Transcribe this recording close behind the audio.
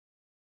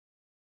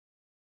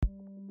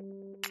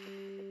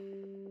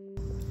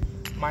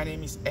My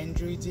name is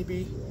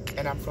Diby,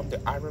 and I'm from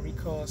the Ivory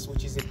Coast,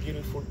 which is a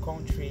beautiful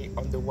country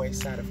on the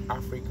west side of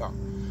Africa.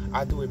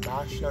 I do a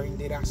bachelor in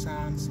data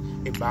science,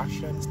 a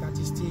bachelor in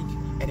statistics,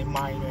 and a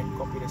minor in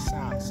computer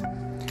science.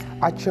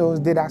 I chose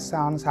data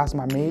science as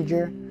my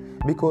major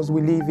because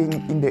we're living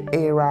in the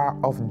era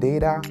of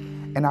data,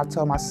 and I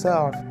tell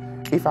myself,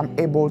 if I'm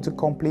able to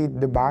complete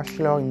the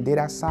bachelor in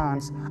data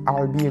science,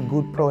 I'll be a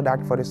good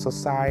product for the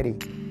society.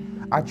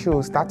 I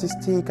chose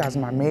statistics as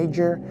my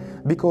major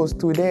because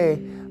today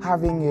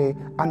having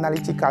an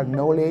analytical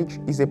knowledge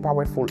is a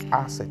powerful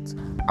asset.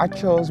 I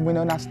chose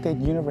Winona State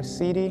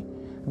University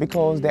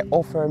because they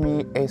offer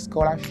me a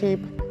scholarship,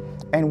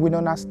 and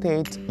Winona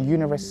State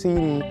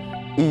University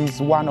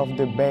is one of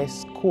the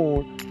best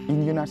schools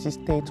in the United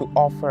States to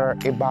offer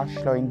a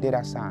bachelor in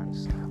data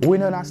science.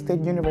 Winona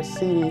State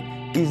University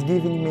is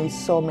giving me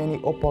so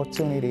many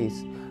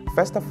opportunities.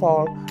 First of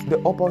all,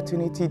 the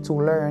opportunity to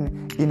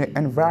learn in an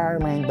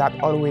environment that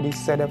already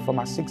set up for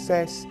my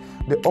success,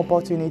 the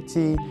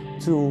opportunity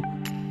to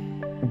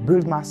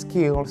build my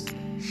skills,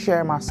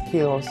 share my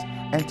skills,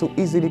 and to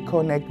easily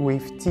connect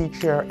with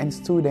teachers and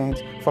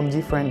students from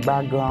different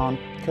backgrounds,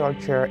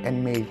 culture,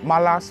 and me. My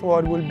last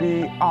word will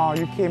be,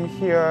 you came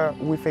here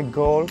with a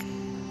goal.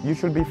 You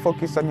should be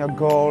focused on your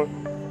goal,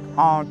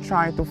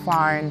 trying to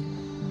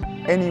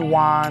find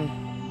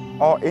anyone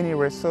or any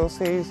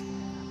resources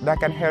that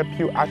can help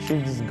you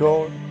achieve this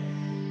goal.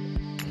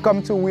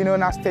 Come to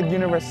Winona State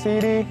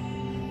University.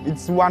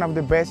 It's one of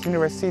the best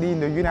universities in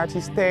the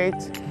United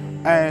States.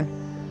 And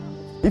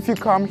if you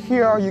come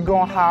here, you're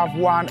gonna have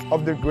one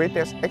of the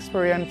greatest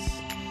experiences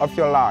of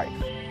your life.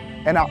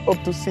 And I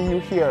hope to see you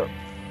here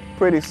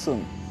pretty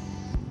soon.